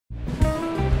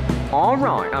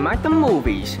Alright, I'm at the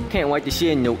movies. Can't wait to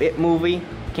see a new It movie.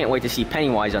 Can't wait to see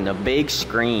Pennywise on the big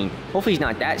screen. Hopefully he's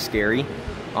not that scary.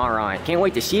 Alright, can't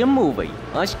wait to see a movie.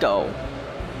 Let's go.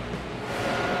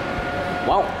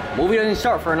 Well, movie doesn't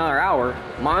start for another hour.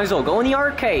 Might as well go in the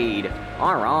arcade.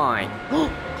 Alright.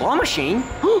 Claw machine?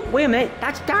 Wait a minute,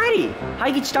 that's Daddy. How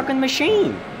you get stuck in the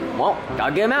machine? Well,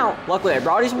 gotta get him out. Luckily I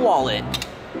brought his wallet.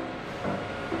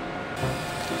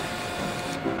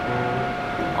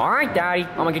 Alright, Daddy.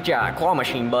 I'm gonna get you out of the claw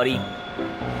machine, buddy.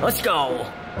 Let's go.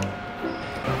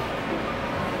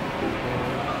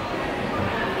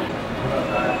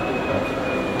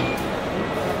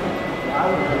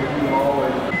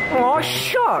 Aw,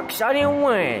 shucks, I didn't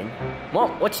win. Well,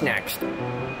 what's next?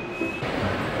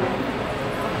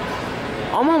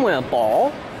 I'm gonna win a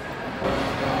ball.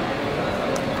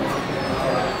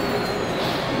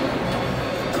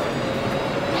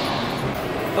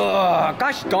 Ugh,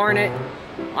 gosh darn it.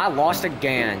 I lost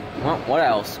again. Well, what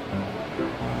else?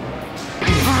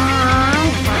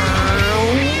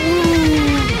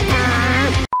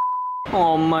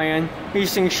 Oh man,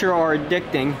 these things sure are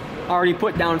addicting. I already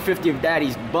put down 50 of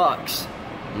Daddy's bucks.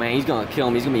 Man, he's gonna kill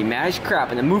him. He's gonna be mad as crap,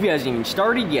 and the movie hasn't even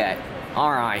started yet.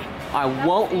 Alright, I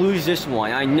won't lose this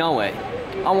one. I know it.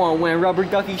 I want to win a rubber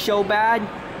ducky so bad.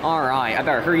 Alright, I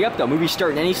better hurry up though. Movie's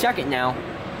starting any second now.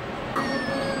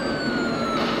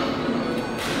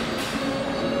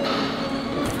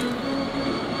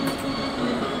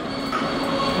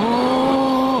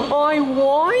 Oh, I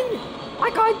won? I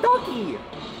got a ducky.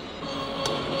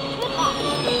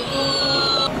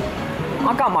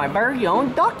 I got my very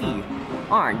own ducky.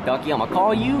 Alright, Ducky, I'm gonna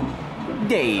call you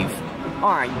Dave.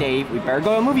 Alright, Dave, we better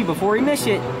go to a movie before we miss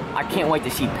it. I can't wait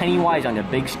to see Pennywise on the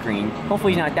big screen.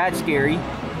 Hopefully he's not that scary.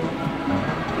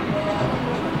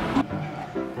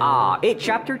 It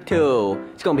Chapter 2.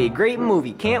 It's gonna be a great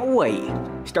movie, can't wait.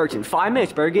 Starts in 5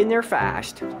 minutes, better get in there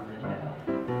fast.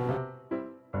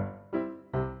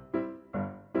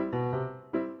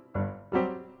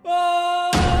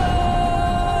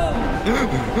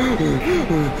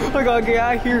 I gotta get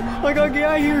out of here. I gotta get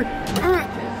out of here.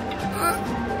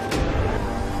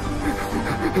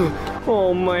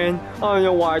 Oh man, I don't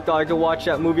know why I thought I could watch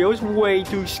that movie. It was way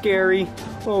too scary.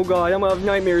 Oh god, I'm gonna have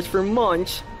nightmares for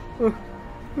months.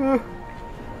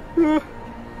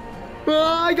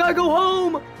 I gotta go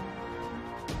home.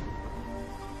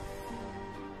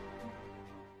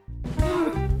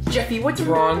 Jeffy, what's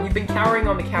wrong? You've been cowering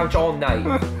on the couch all night.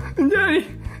 Daddy,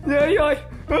 Daddy,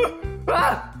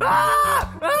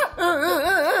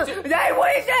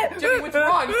 what is that? Jeffy, what's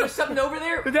wrong? Is there something over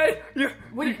there? Daddy,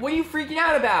 What are you freaking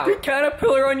out about? the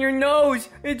caterpillar on your nose.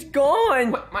 It's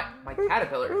gone. What, my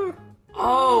caterpillar?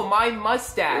 Oh, my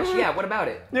mustache. Yeah, what about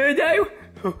it? Daddy,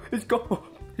 it's gone.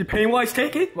 Did Pennywise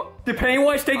take it? What? Did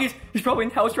Pennywise take it? He's probably in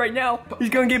the house right now. He's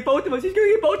gonna get both of us. He's gonna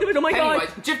get both of us. Oh my god.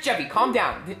 Pennywise. Jeffy, calm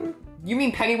down. You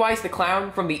mean Pennywise the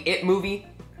clown from the It movie?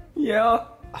 Yeah.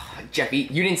 Jeffy,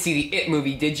 you didn't see the It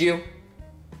movie, did you?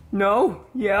 No.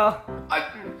 Yeah.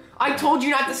 I told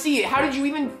you not to see it. How did you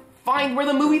even find where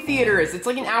the movie theater is? It's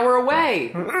like an hour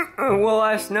away. Well,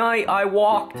 last night I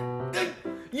walked.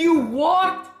 You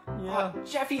walked? Yeah.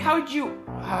 Jeffy, how did you...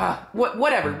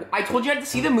 whatever. I told you not to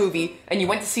see the movie, and you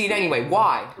went to see it anyway.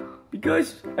 Why?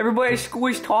 Because everybody at school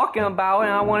was talking about it,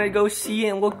 and I wanted to go see it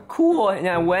and look cool. And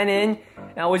I went in,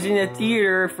 and I was in the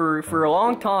theater for a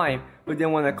long time. But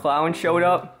then when the clown showed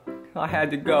up, I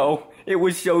had to go. It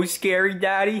was so scary,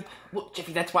 Daddy. Well,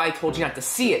 Jeffy, that's why I told you not to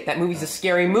see it. That movie's a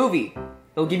scary movie.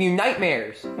 It'll give you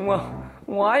nightmares. Well,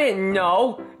 I didn't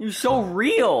know. You're so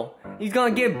real. He's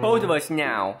gonna get both of us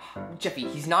now. Jeffy,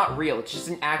 he's not real. It's just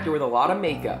an actor with a lot of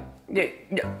makeup.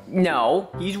 No,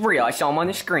 he's real. I saw him on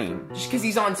the screen. Just because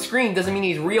he's on screen doesn't mean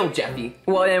he's real, Jeffy.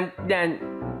 Well, then...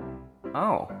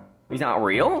 Oh, he's not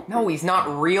real? No, he's not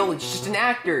real. It's just an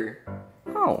actor.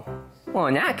 Oh, well,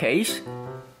 in that case,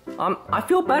 I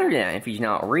feel better then if he's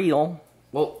not real.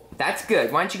 Well, that's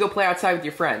good. Why don't you go play outside with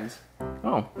your friends?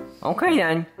 Oh, okay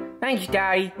then. Thanks,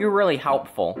 Daddy. You're really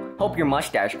helpful. Hope your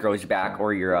mustache grows back,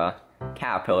 or your,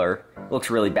 caterpillar looks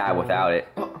really bad without it.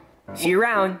 See you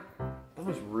around. That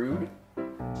was rude.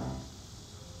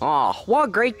 Oh, what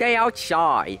a great day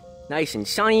outside. Nice and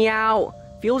sunny out.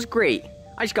 Feels great.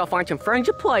 I just gotta find some friends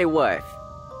to play with.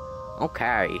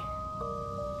 Okay.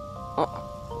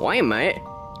 Oh, wait a minute.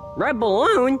 Red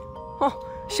balloon? Oh,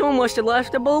 someone must have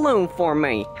left a balloon for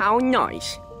me. How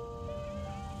nice.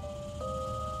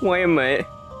 Wait a minute.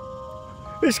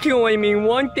 This can only mean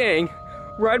one thing.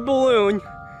 Red balloon,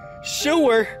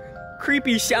 sewer,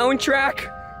 creepy soundtrack.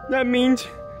 That means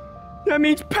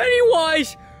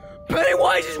Pennywise!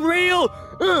 Pennywise is real!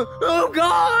 Oh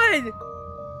God!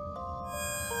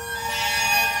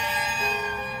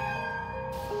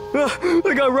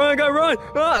 I gotta run, I gotta run.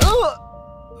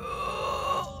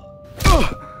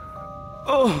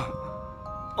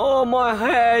 Oh, my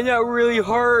head, that really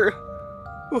hurt.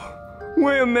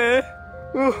 Wait a minute.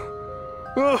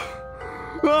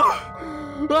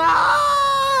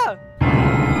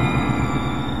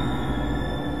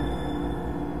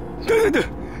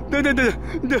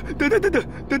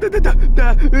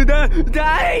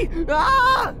 Daddy!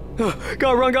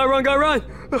 Gotta run, gotta run, gotta run!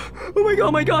 Oh my god,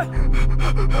 oh my god!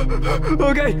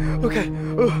 Okay, okay.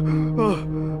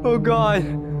 Oh god.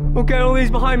 Okay,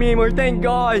 nobody's behind me anymore, thank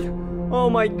god. Oh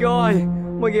my god.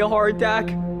 I'm gonna get a heart attack.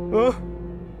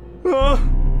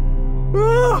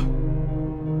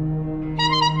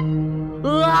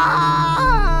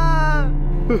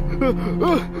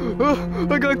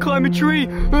 I gotta climb a tree.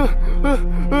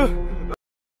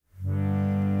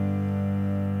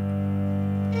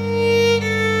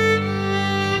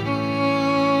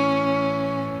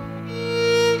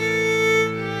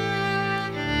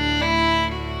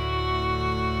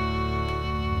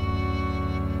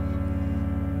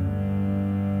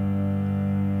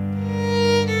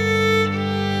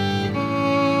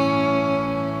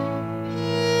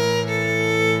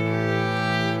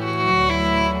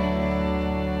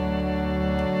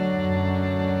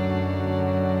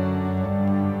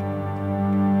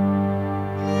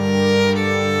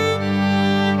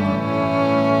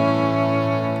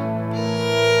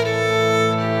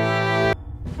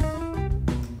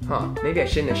 Maybe I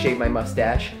shouldn't have shaved my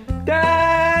mustache.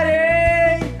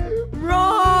 Daddy!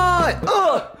 Run!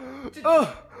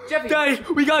 Jeffy! Daddy,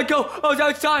 we gotta go. I was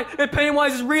outside and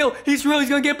Pennywise is real. He's real. He's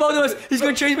gonna get both of us. He's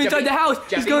gonna chase me inside the house.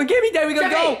 Jeffy, he's gonna get me, Daddy. We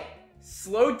gotta go.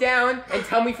 Slow down and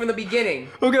tell me from the beginning.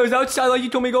 Okay, I was outside like you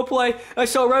told me to go play. I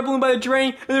saw a red balloon by the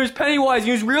drain, and there was Pennywise.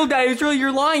 He was real, Daddy. He was real.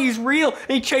 You're lying. He's real.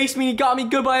 And he chased me. And he got me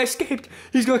good, but I escaped.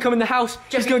 He's gonna come in the house.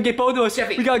 Jeffy, he's gonna get both of us.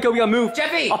 Jeffy, we gotta go. We gotta move.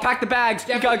 Jeffy, I'll pack the bags.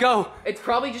 Jeffy, we gotta go. It's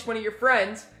probably just one of your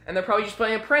friends, and they're probably just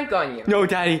playing a prank on you. No,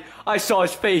 Daddy. I saw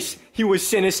his face. He was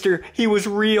sinister. He was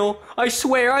real. I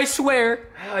swear. I swear.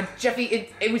 Jeffy,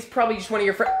 it was probably just one of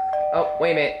your friends. Oh,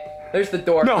 wait a minute. There's the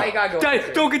door. No, I gotta go.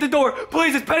 Daddy, don't get the door.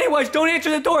 Please, it's Pennywise. Don't answer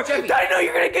the door. Jeffy. Daddy, no,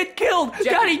 you're gonna get killed. Jeffy,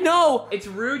 Daddy, no. It's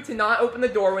rude to not open the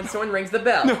door when someone rings the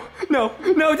bell. No,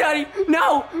 Daddy.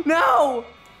 No.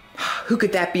 Who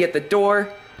could that be at the door?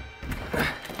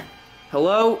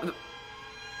 Hello?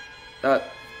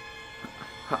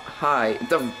 Hi.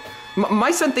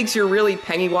 My son thinks you're really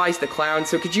Pennywise the clown,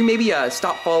 so could you maybe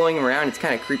stop following him around? It's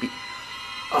kind of creepy.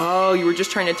 Oh, you were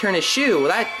just trying to turn a shoe.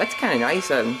 Well, that's kind of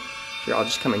nice. Sure, I'll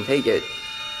just come and take it.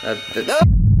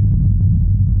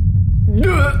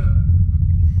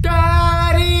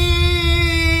 Daddy!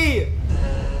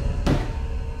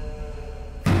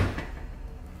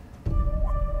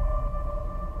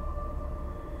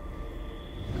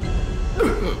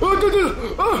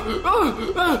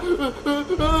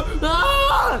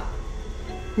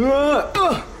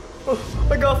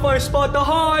 I gotta find a spot to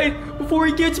hide before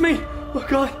he gets me. Oh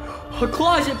god, a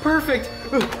closet, perfect.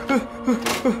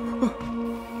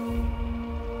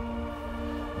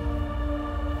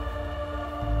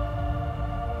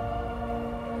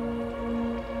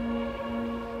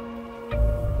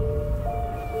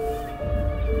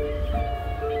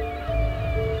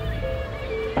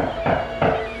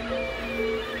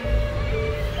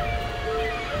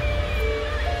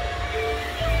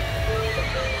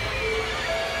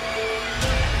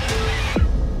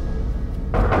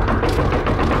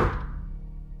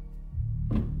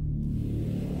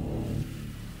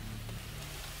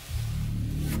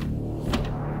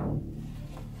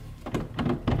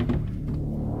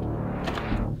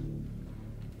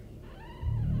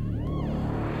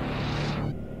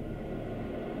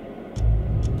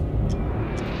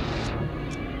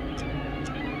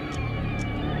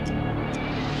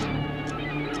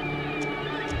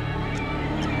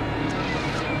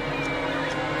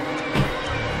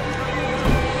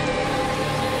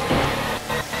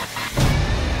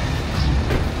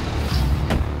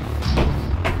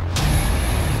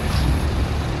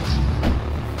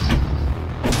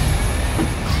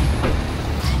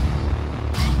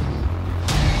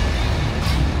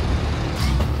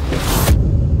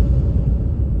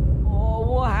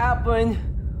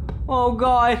 Oh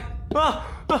god.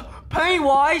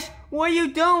 Pennywise, what are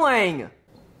you doing?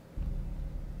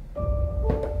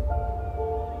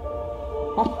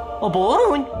 A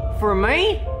balloon? For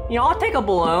me? Yeah, I'll take a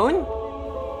balloon.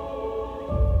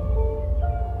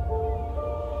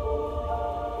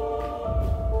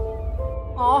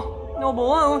 Oh, no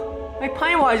balloon. Hey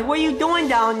Pennywise, what are you doing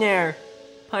down there?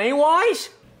 Pennywise?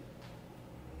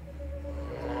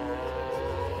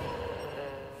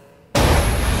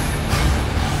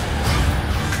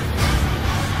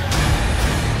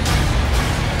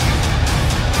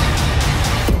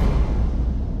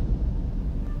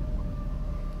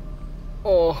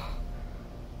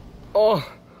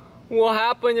 what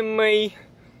happened to me?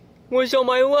 What's on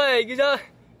my leg? Is that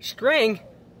string?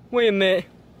 Wait a minute.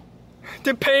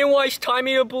 Did Pennywise tie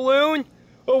me a balloon?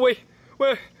 Oh, wait.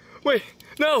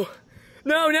 No!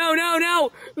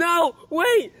 No,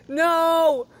 wait!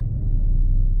 No!